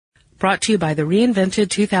Brought to you by the reinvented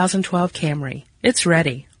 2012 Camry. It's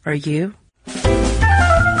ready. Are you?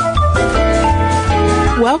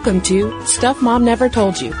 Welcome to Stuff Mom Never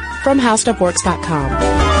Told You from HowStuffWorks.com.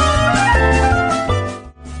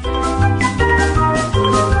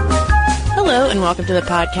 Hello and welcome to the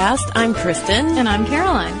podcast. I'm Kristen. And I'm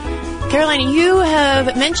Caroline. Caroline, you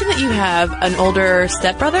have mentioned that you have an older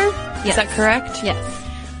stepbrother. Yes. Is that correct? Yes.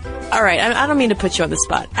 All right. I don't mean to put you on the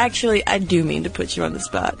spot. Actually, I do mean to put you on the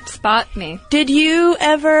spot. Spot me. Did you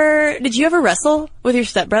ever wrestle with your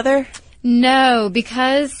stepbrother? No,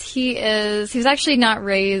 because he's actually not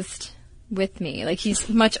raised with me. Like, he's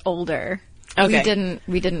much older. Okay.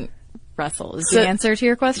 We didn't wrestle. Is the answer to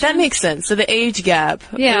your question? That makes sense. So the age gap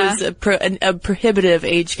is a prohibitive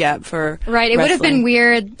age gap for right. It wrestling. would have been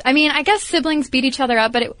weird. I mean, I guess siblings beat each other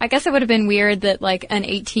up, but I guess it would have been weird that, like, an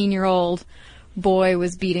 18-year-old boy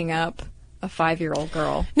was beating up a 5-year-old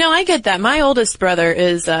girl. No, I get that. My oldest brother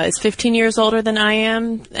is 15 years older than I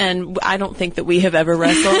am, and I don't think that we have ever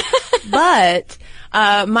wrestled. But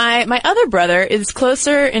my other brother is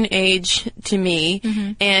closer in age to me,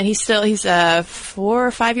 and he's 4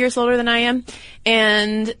 or 5 years older than I am.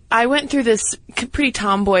 And I went through this pretty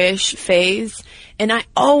tomboyish phase, and I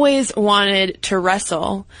always wanted to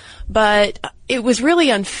wrestle. But it was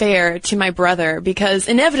really unfair to my brother because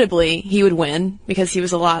inevitably he would win because he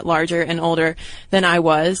was a lot larger and older than I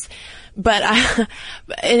was. But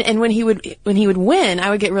and when he would win, I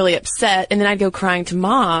would get really upset, and then I'd go crying to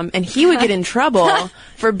Mom, and he would get in trouble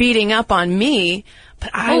for beating up on me.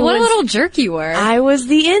 But what a little jerk you were. I was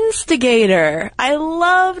the instigator. I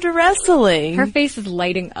loved wrestling. Her face is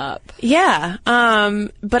lighting up. Yeah.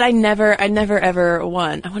 But I never ever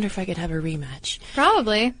won. I wonder if I could have a rematch.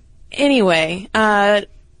 Probably. Anyway,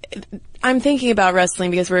 I'm thinking about wrestling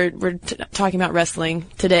because we're talking about wrestling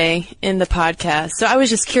today in the podcast. So I was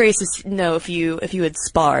just curious to know if you had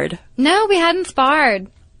sparred. No, we hadn't sparred.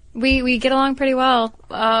 We get along pretty well,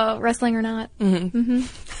 wrestling or not.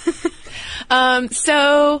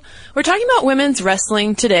 So we're talking about women's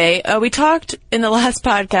wrestling today. We talked in the last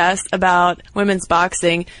podcast about women's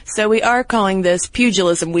boxing, so we are calling this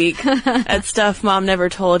Pugilism Week at Stuff Mom Never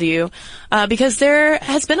Told You, because there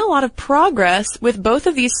has been a lot of progress with both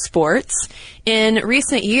of these sports in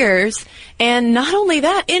recent years, and not only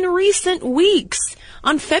that, in recent weeks.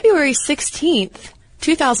 On February 16th,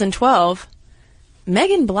 2012,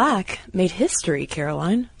 Megan Black made history,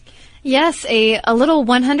 Caroline. Yes, a little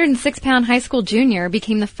 106-pound high school junior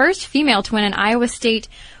became the first female to win an Iowa State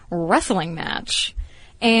wrestling match.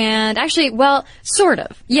 And actually, well, sort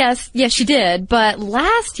of. Yes, she did. But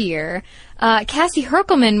last year, Cassie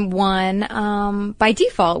Herkelman won by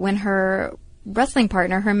default when her male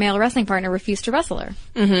wrestling partner, refused to wrestle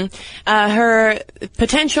her. Her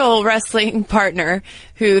potential wrestling partner,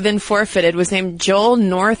 who then forfeited, was named Joel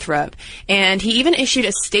Northrup, and he even issued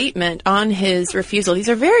a statement on his refusal. These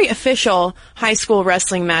are very official high school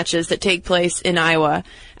wrestling matches that take place in Iowa.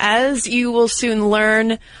 As you will soon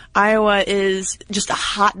learn, Iowa is just a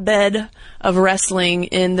hotbed of wrestling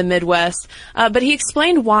in the Midwest. But he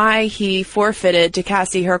explained why he forfeited to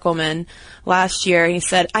Cassie Herkelman last year. He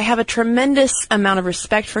said, "I have a tremendous amount of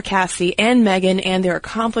respect for Cassie and Megan and their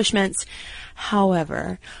accomplishments.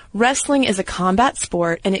 However, wrestling is a combat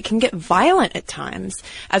sport and it can get violent at times.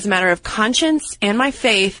 As a matter of conscience and my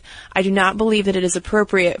faith, I do not believe that it is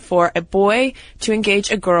appropriate for a boy to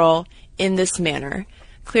engage a girl in this manner."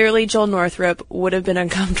 Clearly, Joel Northrup would have been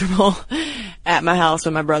uncomfortable at my house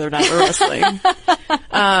when my brother and I were wrestling.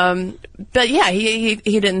 But yeah, he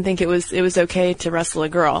didn't think it was okay to wrestle a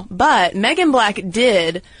girl. But Megan Black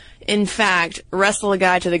did, in fact, wrestle a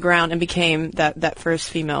guy to the ground and became that first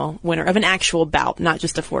female winner of an actual bout, not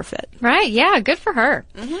just a forfeit. Right, yeah, good for her.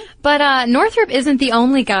 But Northrup isn't the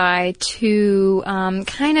only guy to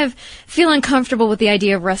kind of feel uncomfortable with the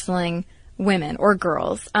idea of wrestling women or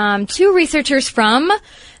girls. Two researchers from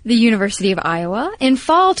the University of Iowa in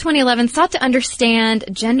fall 2011 sought to understand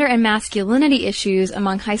gender and masculinity issues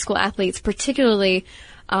among high school athletes, particularly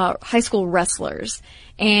high school wrestlers.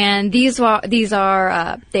 And these are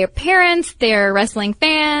their parents, they're wrestling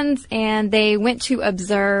fans, and they went to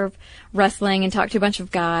observe wrestling and talk to a bunch of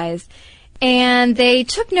guys. And they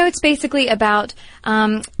took notes basically about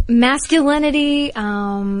masculinity,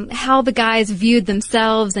 how the guys viewed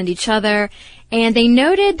themselves and each other. And they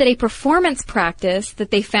noted that a performance practice that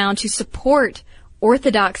they found to support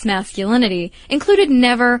orthodox masculinity included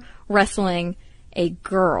never wrestling a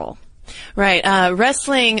girl. Right.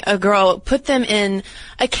 Wrestling a girl put them in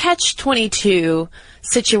a catch-22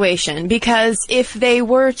 situation, because if they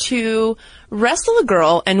were to wrestle a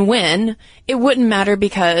girl and win, it wouldn't matter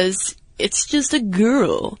because it's just a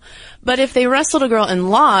girl. But if they wrestled a girl and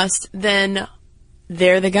lost, then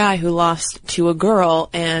they're the guy who lost to a girl,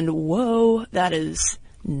 and whoa, that is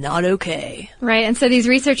not okay. Right, and so these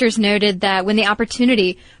researchers noted that when the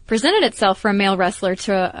opportunity presented itself for a male wrestler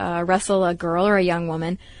to wrestle a girl or a young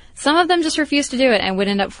woman, some of them just refused to do it and would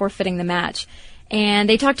end up forfeiting the match. And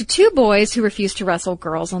they talked to 2 boys who refused to wrestle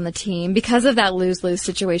girls on the team because of that lose-lose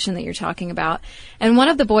situation that you're talking about. And one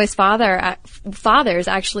of the boys' fathers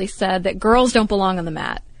actually said that girls don't belong on the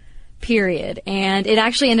mat. Period. And it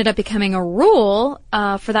actually ended up becoming a rule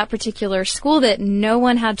for that particular school that no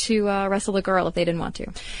one had to wrestle a girl if they didn't want to.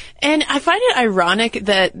 And I find it ironic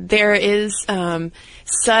that there is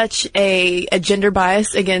such a gender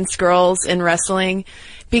bias against girls in wrestling,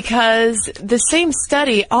 because the same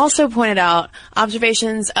study also pointed out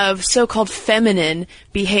observations of so-called feminine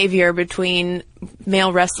behavior between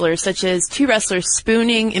male wrestlers, such as 2 wrestlers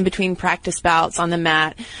spooning in between practice bouts on the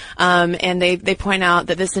mat. And they point out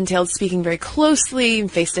that this entailed speaking very closely,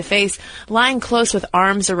 face to face, lying close with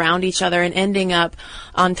arms around each other, and ending up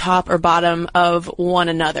on top or bottom of one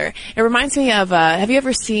another. It reminds me of, have you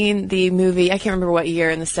ever seen the movie, I can't remember what year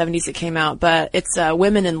in the 70s it came out, but it's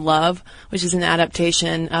Women in Love, which is an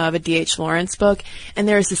adaptation of a D.H. Lawrence book. And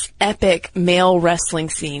there's this epic male wrestling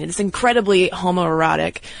scene. It's incredibly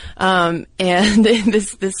homoerotic. And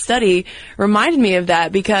this study reminded me of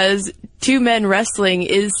that, because 2 men wrestling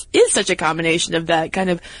is such a combination of that kind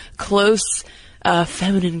of close,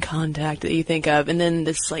 feminine contact that you think of, and then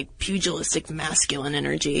this like pugilistic masculine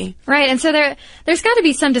energy. Right, and so there's got to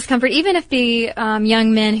be some discomfort, even if the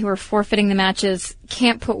young men who are forfeiting the matches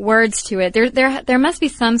can't put words to it. There must be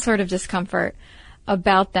some sort of discomfort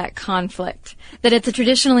about that conflict. That it's a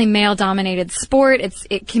traditionally male-dominated sport.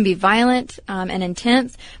 It can be violent and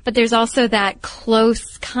intense, but there's also that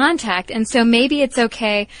close contact, and so maybe it's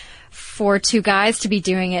okay for 2 guys to be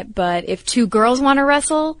doing it, but if 2 girls want to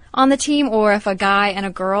wrestle on the team, or if a guy and a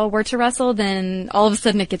girl were to wrestle, then all of a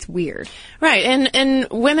sudden it gets weird. Right, and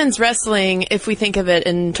women's wrestling, if we think of it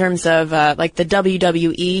in terms of like the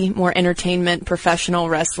WWE, more entertainment, professional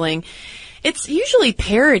wrestling, it's usually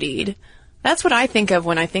parodied. That's what I think of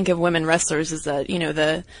when I think of women wrestlers, is that, you know,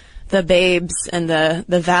 the babes and the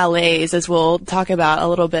valets, as we'll talk about a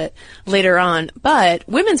little bit later on. But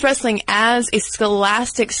women's wrestling as a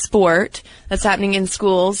scholastic sport that's happening in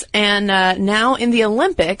schools and now in the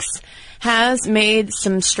Olympics has made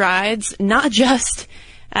some strides, not just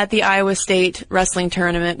at the Iowa State wrestling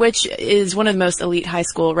tournament, which is one of the most elite high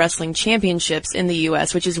school wrestling championships in the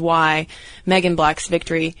U.S., which is why Megan Black's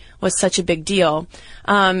victory was such a big deal.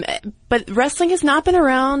 But wrestling has not been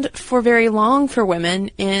around for very long for women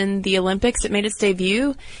in the Olympics. It made its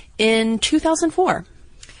debut in 2004.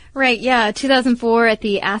 Right, yeah, 2004 at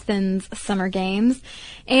the Athens Summer Games.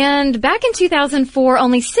 And back in 2004,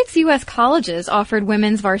 only 6 U.S. colleges offered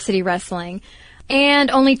women's varsity wrestling.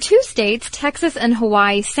 And only 2 states, Texas and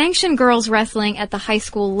Hawaii, sanction girls wrestling at the high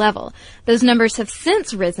school level. Those numbers have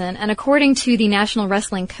since risen, and according to the National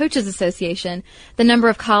Wrestling Coaches Association, the number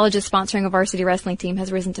of colleges sponsoring a varsity wrestling team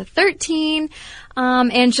has risen to 13,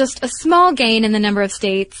 and just a small gain in the number of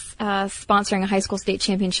states sponsoring a high school state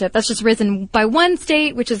championship. That's just risen by 1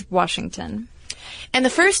 state, which is Washington. And the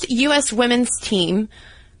first U.S. women's team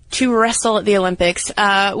to wrestle at the Olympics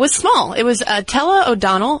was small. It was Tella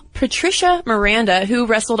O'Donnell, Patricia Miranda, who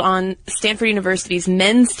wrestled on Stanford University's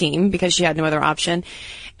men's team because she had no other option,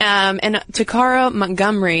 and Takara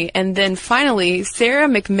Montgomery, and then finally Sarah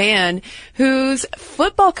McMahon, whose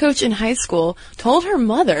football coach in high school told her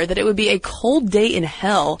mother that it would be a cold day in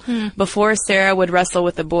hell before Sarah would wrestle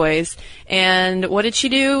with the boys. And what did she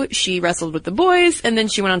do? She wrestled with the boys, and then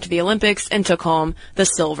she went on to the Olympics and took home the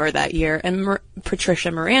silver that year, and Patricia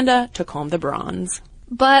Miranda took home the bronze.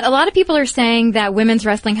 But a lot of people are saying that women's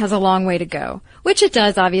wrestling has a long way to go, which it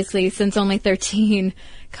does, obviously, since only 13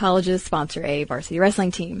 colleges sponsor a varsity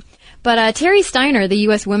wrestling team. But Terry Steiner, the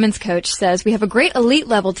U.S. women's coach, says, "We have a great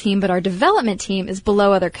elite-level team, but our development team is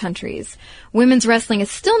below other countries. Women's wrestling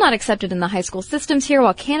is still not accepted in the high school systems here,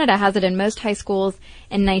 while Canada has it in most high schools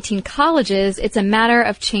and 19 colleges. It's a matter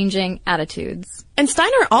of changing attitudes." And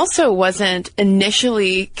Steiner also wasn't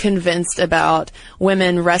initially convinced about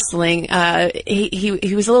women wrestling. He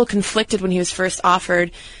was a little conflicted when he was first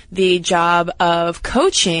offered the job of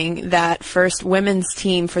coaching that first women's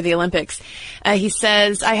team for the Olympics. He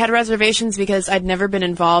says, "I had reservations because I'd never been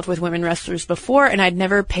involved with women wrestlers before, and I'd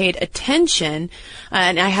never paid attention,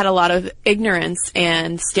 and I had a lot of ignorance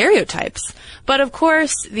and stereotypes. But of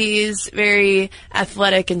course, these very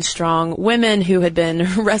athletic and strong women who had been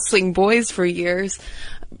wrestling boys for years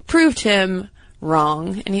proved him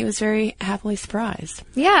wrong, and he was very happily surprised.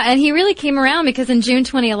 Yeah, and he really came around because in June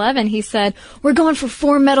 2011 he said, "We're going for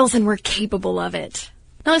 4 medals and we're capable of it."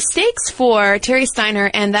 Now, the stakes for Terry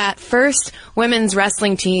Steiner and that first women's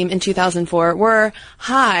wrestling team in 2004 were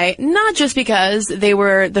high, not just because they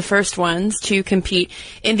were the first ones to compete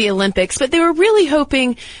in the Olympics, but they were really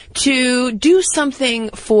hoping to do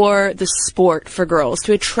something for the sport for girls,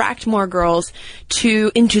 to attract more girls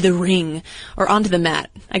into the ring or onto the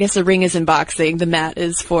mat. I guess the ring is in boxing, the mat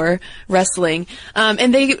is for wrestling.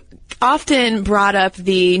 And they often brought up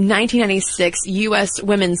the 1996 U.S.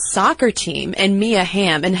 women's soccer team and Mia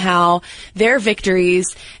Hamm and how their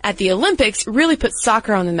victories at the Olympics really put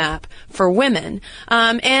soccer on the map for women.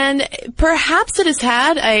 And perhaps it has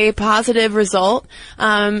had a positive result.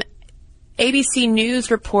 ABC News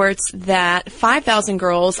reports that 5,000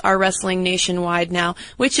 girls are wrestling nationwide now,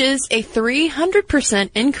 which is a 300%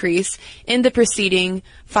 increase in the preceding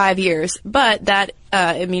 5 years. But that,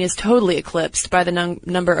 is totally eclipsed by the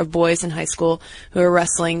number of boys in high school who are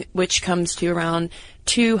wrestling, which comes to around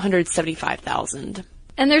 275,000.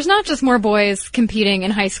 And there's not just more boys competing in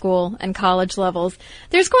high school and college levels.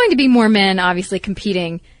 There's going to be more men, obviously,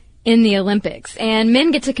 competing in the Olympics. And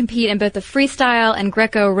men get to compete in both the freestyle and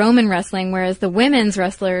Greco-Roman wrestling, whereas the women's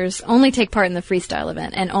wrestlers only take part in the freestyle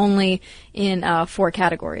event and only in 4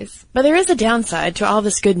 categories. But there is a downside to all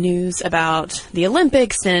this good news about the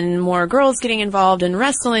Olympics and more girls getting involved in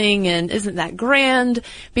wrestling, and isn't that grand?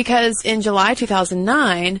 Because in July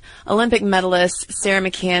 2009, Olympic medalists Sarah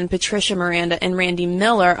McCann, Patricia Miranda, and Randy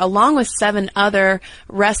Miller, along with 7 other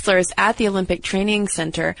wrestlers at the Olympic Training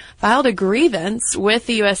Center, filed a grievance with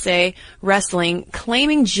the USA Wrestling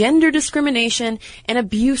claiming gender discrimination and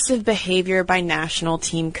abusive behavior by national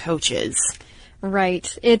team coaches.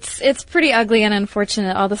 Right. It's pretty ugly and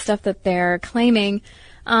unfortunate, all the stuff that they're claiming.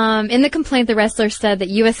 In the complaint, the wrestlers said that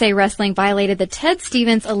USA Wrestling violated the Ted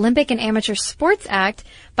Stevens Olympic and Amateur Sports Act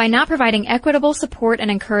by not providing equitable support and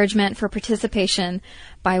encouragement for participation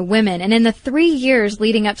by women. And in the 3 years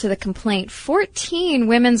leading up to the complaint, 14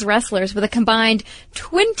 women's wrestlers with a combined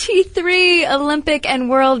 23 Olympic and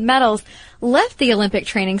world medals left the Olympic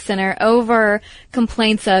Training Center over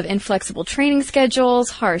complaints of inflexible training schedules,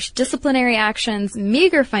 harsh disciplinary actions,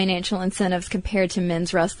 meager financial incentives compared to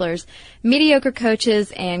men's wrestlers, mediocre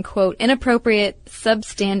coaches, and, quote, inappropriate,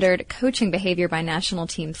 substandard coaching behavior by national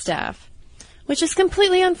team staff. Which is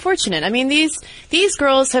completely unfortunate. I mean, these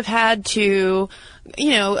girls have had to,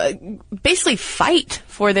 basically fight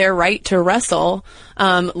for their right to wrestle,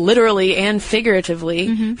 literally and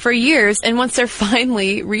figuratively, for years. And once they're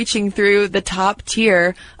finally reaching through the top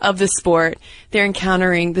tier of the sport, they're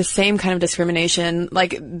encountering the same kind of discrimination,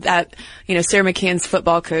 like that, Sarah McCann's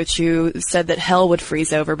football coach who said that hell would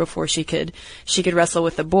freeze over before she could wrestle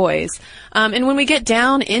with the boys. And when we get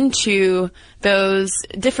down into those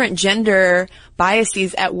different gender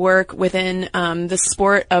biases at work within the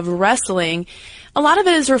sport of wrestling, a lot of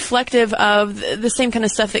it is reflective of the same kind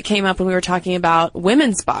of stuff that came up when we were talking about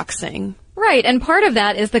women's boxing. Right, and part of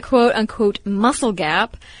that is the quote-unquote muscle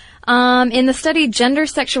gap. In the study Gender,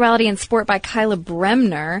 Sexuality, and Sport by Kyla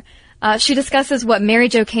Bremner, she discusses what Mary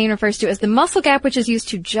Jo Kane refers to as the muscle gap, which is used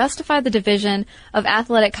to justify the division of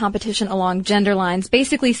athletic competition along gender lines,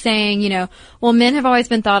 basically saying, men have always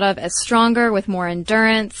been thought of as stronger with more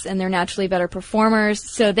endurance, and they're naturally better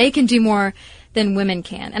performers, so they can do more than women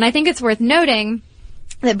can. And I think it's worth noting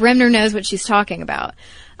that Bremner knows what she's talking about.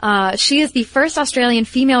 She is the first Australian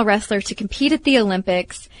female wrestler to compete at the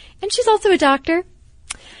Olympics, and she's also a doctor.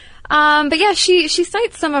 But yeah, she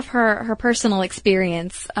cites some of her personal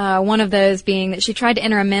experience. One of those being that she tried to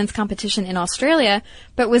enter a men's competition in Australia,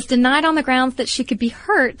 but was denied on the grounds that she could be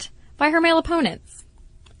hurt by her male opponents.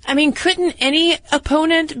 I mean, couldn't any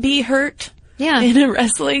opponent be hurt? Yeah. In a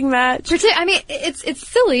wrestling match? It's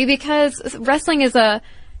silly because wrestling is a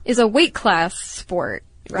weight class sport,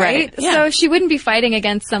 right? Yeah. So she wouldn't be fighting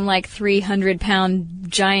against some 300-pound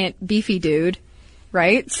giant beefy dude,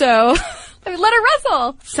 right? So let her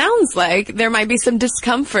wrestle. Sounds like there might be some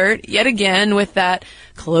discomfort yet again with that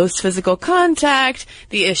close physical contact,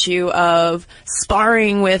 the issue of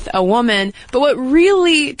sparring with a woman. But what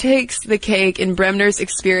really takes the cake in Bremner's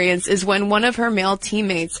experience is when one of her male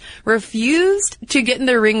teammates refused to get in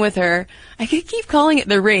the ring with her. I could keep calling it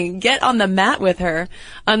the ring. Get on the mat with her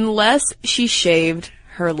unless she shaved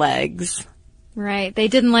her legs. Right. They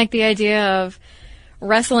didn't like the idea of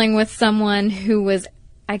wrestling with someone who was,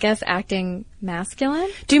 I guess, acting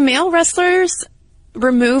masculine. Do male wrestlers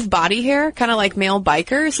remove body hair, kind of like male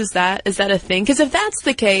bikers? Is that a thing? Because if that's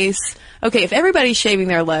the case, okay, if everybody's shaving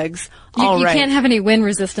their legs, all right. You can't have any wind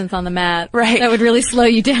resistance on the mat. Right. That would really slow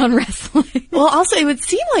you down wrestling. Well, also, it would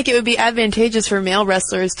seem like it would be advantageous for male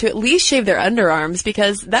wrestlers to at least shave their underarms,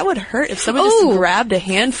 because that would hurt if someone just grabbed a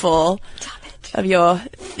handful of your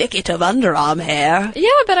thicket of underarm hair. Yeah,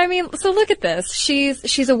 but I mean, so look at this.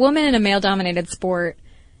 She's a woman in a male-dominated sport,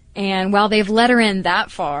 and while they've let her in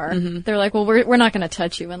that far, they're like, well, we're not going to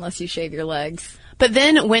touch you unless you shave your legs. But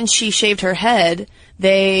then when she shaved her head,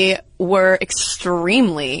 they were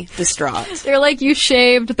extremly distraught. They're like, you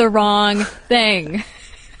shaved the wrong thing.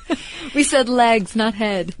 We said legs, not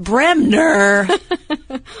head. Bremner!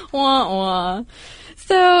 Wah, wah.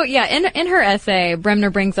 So, yeah, in her essay, Bremner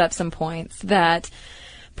brings up some points that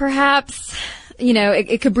perhaps,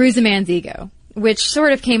 it could bruise a man's ego, which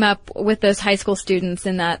sort of came up with those high school students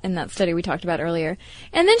in that study we talked about earlier.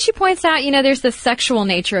 And then she points out, there's the sexual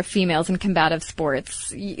nature of females in combative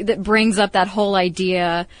sports that brings up that whole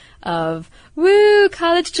idea of, woo,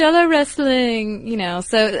 college jello wrestling,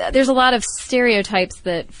 so there's a lot of stereotypes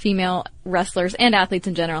that female wrestlers and athletes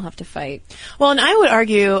in general have to fight. Well, and I would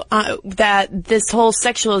argue that this whole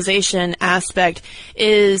sexualization aspect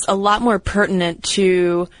is a lot more pertinent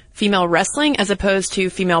to female wrestling as opposed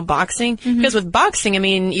to female boxing. Because with boxing,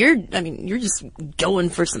 you're just going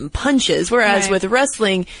for some punches. Whereas with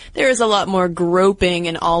wrestling, there is a lot more groping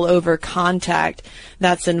and all over contact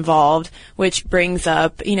that's involved, which brings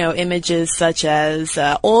up, images such as,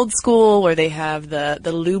 old school, where they have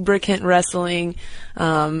the lubricant wrestling,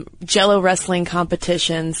 jello wrestling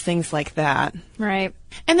competitions, things like that. Right.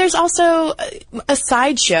 And there's also a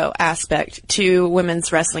sideshow aspect to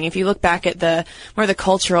women's wrestling. If you look back at the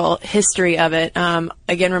cultural history of it,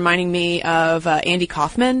 again, reminding me of Andy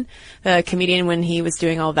Kaufman, the comedian, when he was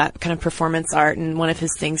doing all that kind of performance art, and one of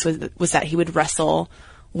his things was that he would wrestle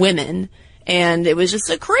women. And it was just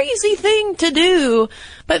a crazy thing to do.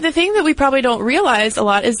 But the thing that we probably don't realize a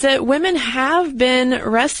lot is that women have been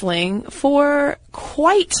wrestling for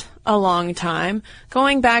quite a long time,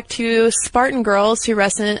 going back to Spartan girls who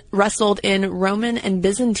wrestled in Roman and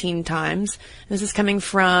Byzantine times. This is coming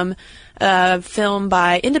from a film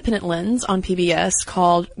by Independent Lens on PBS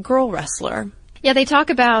called Girl Wrestler. Yeah, they talk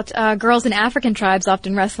about girls in African tribes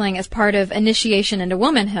often wrestling as part of initiation into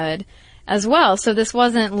womanhood as well. So this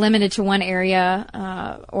wasn't limited to one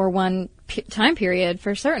area or one time period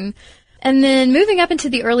for certain. And then moving up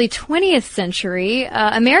into the early 20th century,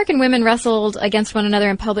 American women wrestled against one another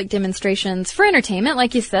in public demonstrations for entertainment,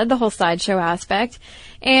 like you said, the whole sideshow aspect.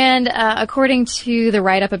 And according to the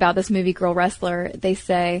write-up about this movie, Girl Wrestler, they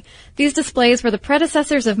say, these displays were the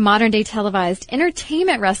predecessors of modern-day televised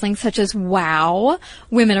entertainment wrestling, such as WOW,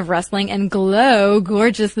 Women of Wrestling, and GLOW,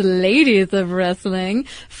 Gorgeous Ladies of Wrestling,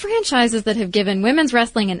 franchises that have given women's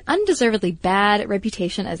wrestling an undeservedly bad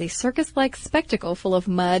reputation as a circus-like spectacle full of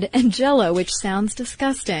mud and jello, which sounds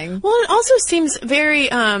disgusting. Well, it also seems very,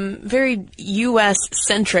 very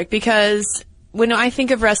U.S.-centric, because when I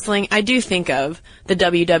think of wrestling, I do think of the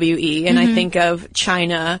WWE, and I think of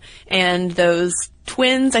China and those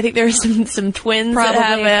twins. I think there are some twins Probably.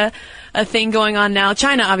 that have a thing going on now.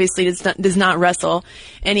 China obviously does not wrestle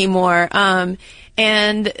anymore.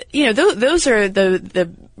 And, those are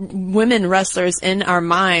the women wrestlers in our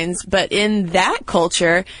minds, but in that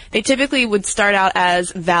culture, they typically would start out as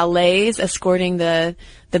valets escorting the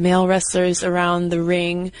male wrestlers around the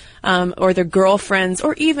ring, or their girlfriends,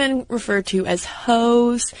 or even referred to as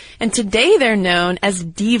hoes. And today they're known as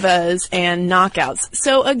divas and knockouts.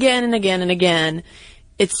 So again and again and again,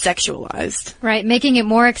 it's sexualized. Right, making it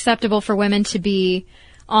more acceptable for women to be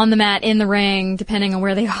on the mat, in the ring, depending on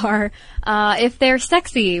where they are, if they're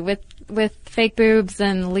sexy with fake boobs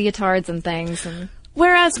and leotards and things.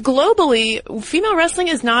 Whereas globally, female wrestling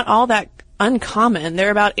is not all that uncommon. There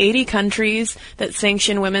are about 80 countries that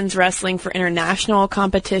sanction women's wrestling for international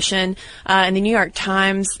competition. In the New York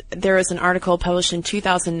Times, there was an article published in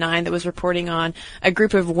 2009 that was reporting on a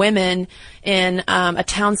group of women in a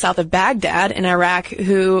town south of Baghdad in Iraq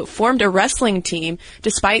who formed a wrestling team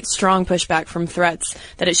despite strong pushback from threats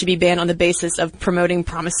that it should be banned on the basis of promoting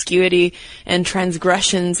promiscuity and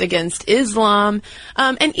transgressions against Islam.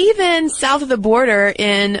 And even south of the border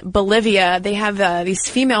in Bolivia, they have these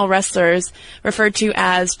female wrestlers referred to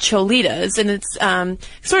as cholitas, and it's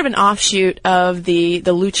sort of an offshoot of the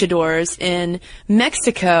luchadors in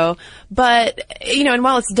Mexico. But, and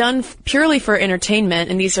while it's done purely for entertainment,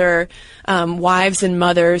 and these are wives and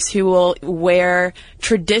mothers who will wear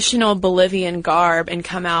traditional Bolivian garb and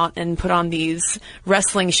come out and put on these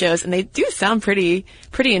wrestling shows, and they do sound pretty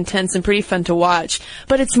intense and pretty fun to watch.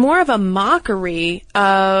 But it's more of a mockery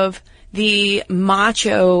of the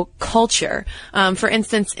macho culture. For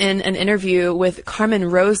instance, in an interview with Carmen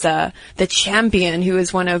Rosa, the champion, who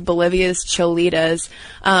is one of Bolivia's Cholitas,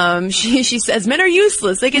 she says, men are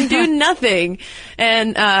useless. They can do nothing.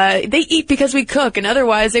 And they eat because we cook, and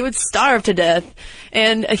otherwise they would starve to death.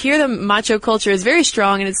 And here the macho culture is very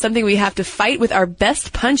strong, and it's something we have to fight with our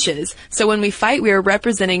best punches. So when we fight, we are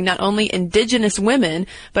representing not only indigenous women,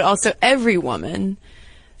 but also every woman.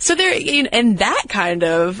 So there, and that kind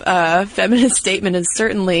of feminist statement is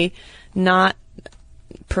certainly not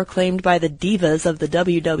proclaimed by the divas of the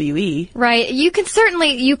WWE. Right. You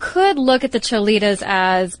could look at the Cholitas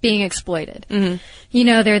as being exploited.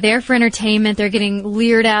 Mm-hmm. They're there for entertainment. They're getting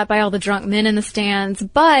leered at by all the drunk men in the stands,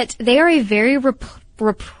 but they are a very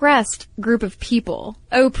oppressed group of people.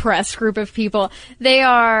 They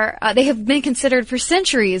have been considered for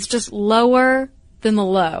centuries just lower than the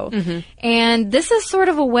low. Mm-hmm. And this is sort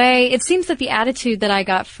of a way, it seems that the attitude that I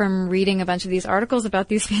got from reading a bunch of these articles about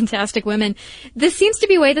these fantastic women, this seems to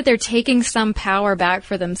be a way that they're taking some power back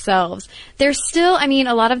for themselves. They're still,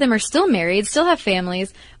 a lot of them are still married, still have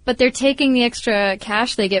families, but they're taking the extra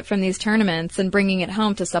cash they get from these tournaments and bringing it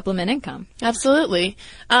home to supplement income. Absolutely.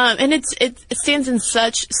 And it stands in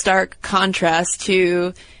such stark contrast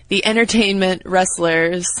to the entertainment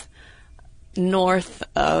wrestlers north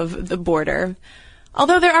of the border.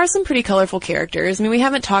 Although there are some pretty colorful characters. We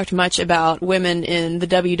haven't talked much about women in the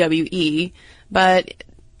WWE, but,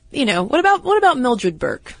 what about Mildred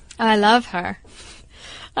Burke? I love her.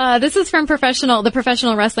 This is from the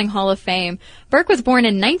Professional Wrestling Hall of Fame. Burke was born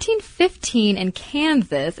in 1915 in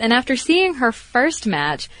Kansas, and after seeing her first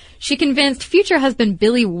match, she convinced future husband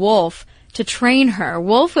Billy Wolf to train her.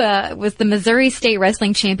 Wolf was the Missouri State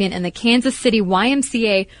Wrestling Champion and the Kansas City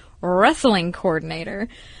YMCA Wrestling Coordinator.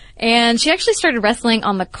 And she actually started wrestling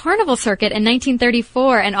on the carnival circuit in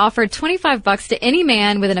 1934 and offered $25 to any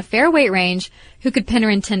man within a fair weight range who could pin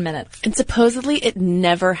her in 10 minutes. And supposedly it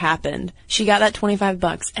never happened. She got that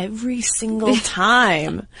 $25 every single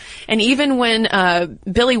time. And even when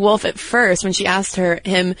Billy Wolf at first, when she asked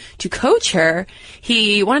him to coach her,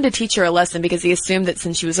 he wanted to teach her a lesson because he assumed that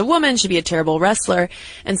since she was a woman, she'd be a terrible wrestler.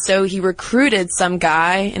 And so he recruited some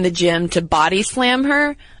guy in the gym to body slam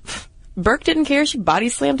her. Burke didn't care. She body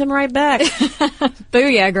slammed him right back.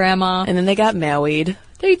 Booyah, Grandma. And then they got married.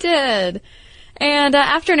 They did. And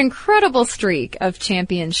after an incredible streak of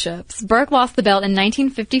championships, Burke lost the belt in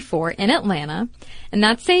 1954 in Atlanta. And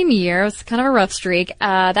that same year, it was kind of a rough streak,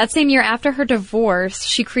 that same year after her divorce,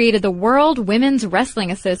 she created the World Women's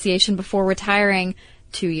Wrestling Association before retiring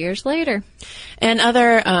 2 years later. And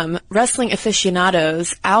other wrestling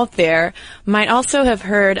aficionados out there might also have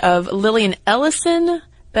heard of Lillian Ellison,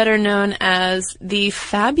 better known as the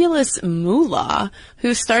Fabulous Moolah,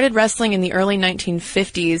 who started wrestling in the early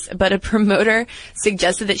 1950s, but a promoter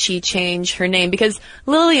suggested that she change her name because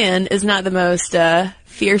Lillian is not the most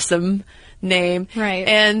fearsome name. Right.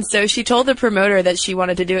 And so she told the promoter that she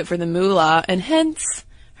wanted to do it for the Moolah, and hence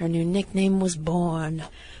her new nickname was born.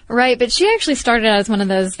 Right, but she actually started out as one of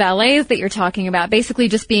those valets that you're talking about, basically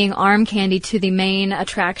just being arm candy to the main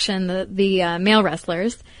attraction, the male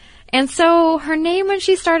wrestlers. And so her name when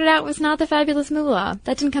she started out was not the Fabulous Moolah.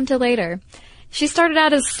 That didn't come till later. She started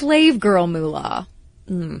out as Slave Girl Moolah,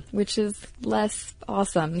 which is less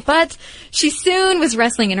awesome. But she soon was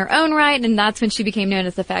wrestling in her own right, and that's when she became known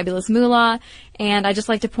as the Fabulous Moolah. And I just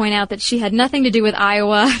like to point out that she had nothing to do with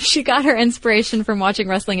Iowa. She got her inspiration from watching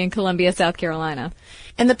wrestling in Columbia, South Carolina.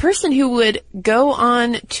 And the person who would go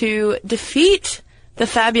on to defeat the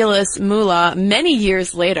Fabulous Moolah many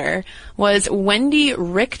years later was Wendy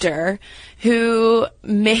Richter, who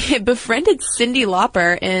befriended Cyndi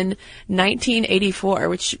Lauper in 1984,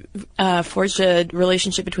 which forged a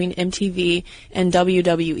relationship between MTV and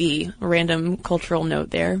WWE. A random cultural note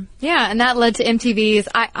there. Yeah, and that led to MTV's,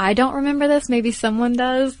 I don't remember this, maybe someone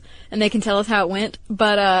does, and they can tell us how it went,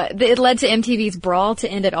 but it led to MTV's Brawl to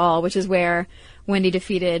End It All, which is where Wendy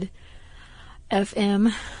defeated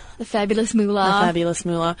FM. The Fabulous Moolah. The Fabulous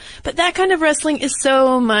Moolah. But that kind of wrestling is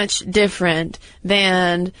so much different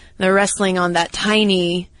than the wrestling on that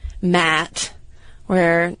tiny mat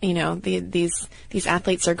where, these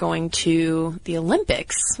athletes are going to the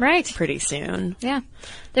Olympics. Right. Pretty soon. Yeah.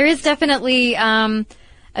 There is definitely a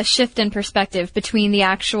shift in perspective between the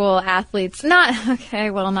actual athletes. Not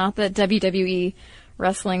that WWE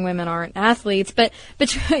wrestling women aren't athletes, but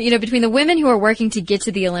between the women who are working to get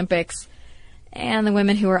to the Olympics and the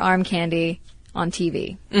women who are arm candy on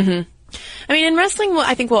TV. Mm-hmm. In wrestling,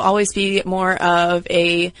 I think will always be more of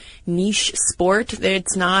a niche sport.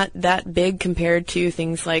 It's not that big compared to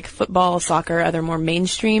things like football, soccer, other more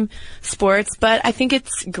mainstream sports. But I think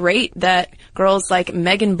it's great that girls like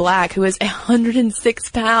Megan Black, who is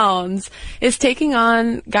 106 pounds, is taking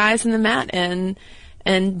on guys in the mat and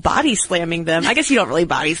body slamming them. I guess you don't really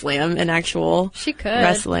body slam in actual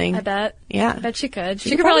wrestling. I bet. Yeah. I bet she could. She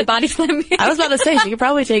could probably body slam me. I was about to say, she could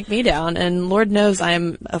probably take me down, and Lord knows I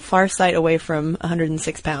am a far sight away from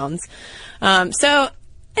 106 pounds. So,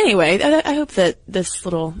 anyway, I hope that this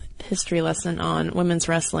little history lesson on women's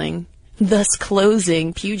wrestling, thus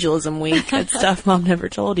closing Pugilism Week at Stuff Mom Never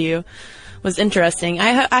Told You, was interesting.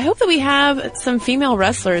 I hope that we have some female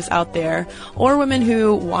wrestlers out there, or women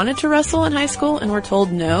who wanted to wrestle in high school and were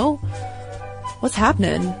told no. What's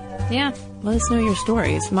happening? Yeah. Let us know your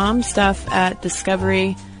stories.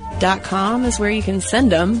 momstuff@discovery.com is where you can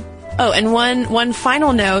send them. Oh, and one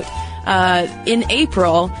final note. In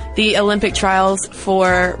April, the Olympic trials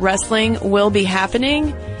for wrestling will be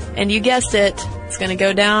happening. And you guessed it, it's going to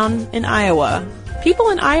go down in Iowa. People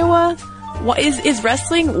in Iowa, is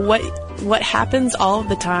wrestling what happens all of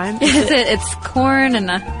the time? It's corn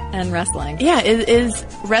and wrestling. Yeah, is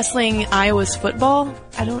wrestling Iowa's football?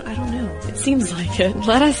 I don't know. It seems like it.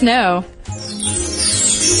 Let us know.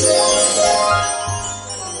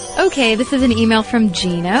 Okay, this is an email from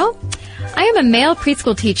Gino. I am a male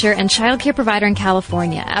preschool teacher and childcare provider in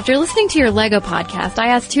California. After listening to your Lego podcast, I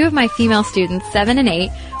asked two of my female students, 7 and 8,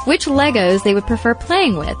 which Legos they would prefer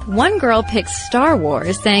playing with. One girl picked Star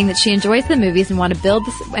Wars, saying that she enjoys the movies and wants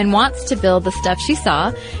to build the stuff she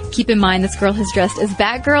saw. Keep in mind this girl has dressed as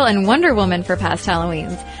Batgirl and Wonder Woman for past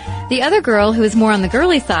Halloweens. The other girl, who is more on the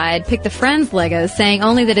girly side, picked the Friends Legos, saying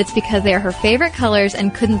only that it's because they are her favorite colors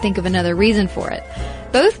and couldn't think of another reason for it.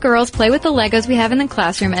 Both girls play with the Legos we have in the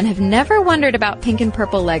classroom and have never wondered about pink and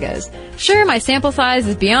purple Legos. Sure, my sample size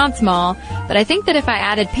is beyond small, but I think that if I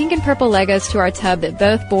added pink and purple Legos to our tub that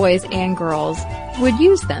both boys and girls would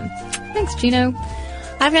use them. Thanks, Gino.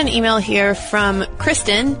 I've got an email here from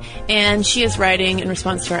Kristen, and she is writing in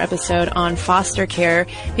response to our episode on foster care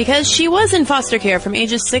because she was in foster care from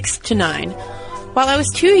ages 6 to 9. While I was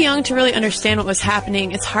too young to really understand what was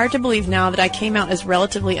happening, it's hard to believe now that I came out as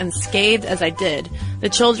relatively unscathed as I did. The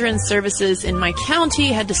children's services in my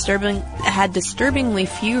county had disturbingly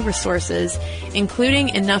few resources, including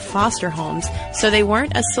enough foster homes, so they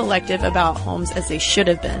weren't as selective about homes as they should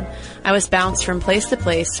have been. I was bounced from place to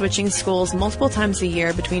place, switching schools multiple times a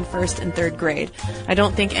year between 1st and 3rd grade. I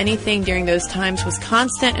don't think anything during those times was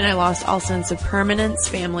constant, and I lost all sense of permanence,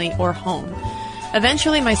 family, or home.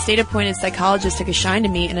 Eventually, my state-appointed psychologist took a shine to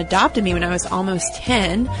me and adopted me when I was almost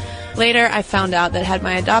 10. Later, I found out that had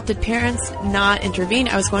my adopted parents not intervened,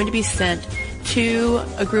 I was going to be sent to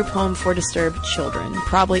a group home for disturbed children,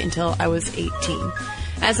 probably until I was 18.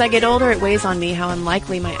 As I get older, it weighs on me how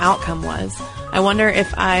unlikely my outcome was. I wonder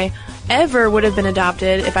if I ever would have been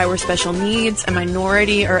adopted if I were special needs, a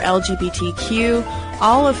minority, or LGBTQ,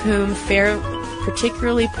 all of whom fare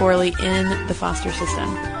particularly poorly in the foster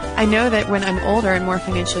system. I know that when I'm older and more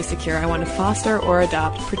financially secure, I want to foster or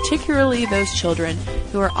adopt, particularly those children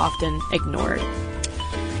who are often ignored.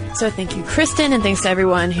 So thank you, Kristen, and thanks to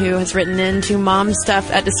everyone who has written in to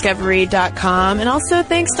momstuff@discovery.com, and also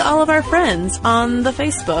thanks to all of our friends on the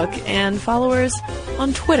Facebook and followers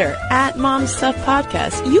on Twitter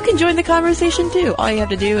 @momstuffpodcast. You can join the conversation too. All you have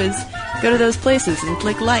to do is go to those places and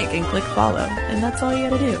click like and click follow, and that's all you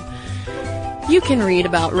got to do. You can read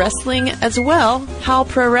about wrestling as well. How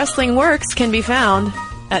Pro Wrestling Works can be found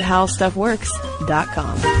at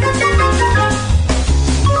howstuffworks.com.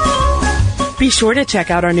 Be sure to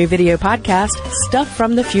check out our new video podcast, Stuff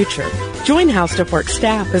from the Future. Join How Stuff Works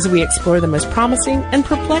staff as we explore the most promising and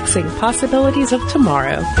perplexing possibilities of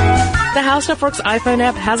tomorrow. The How Stuff Works iPhone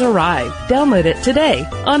app has arrived. Download it today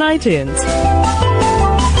on iTunes.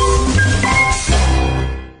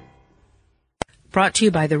 Brought to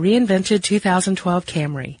you by the reinvented 2012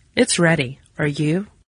 Camry. It's ready. Are you?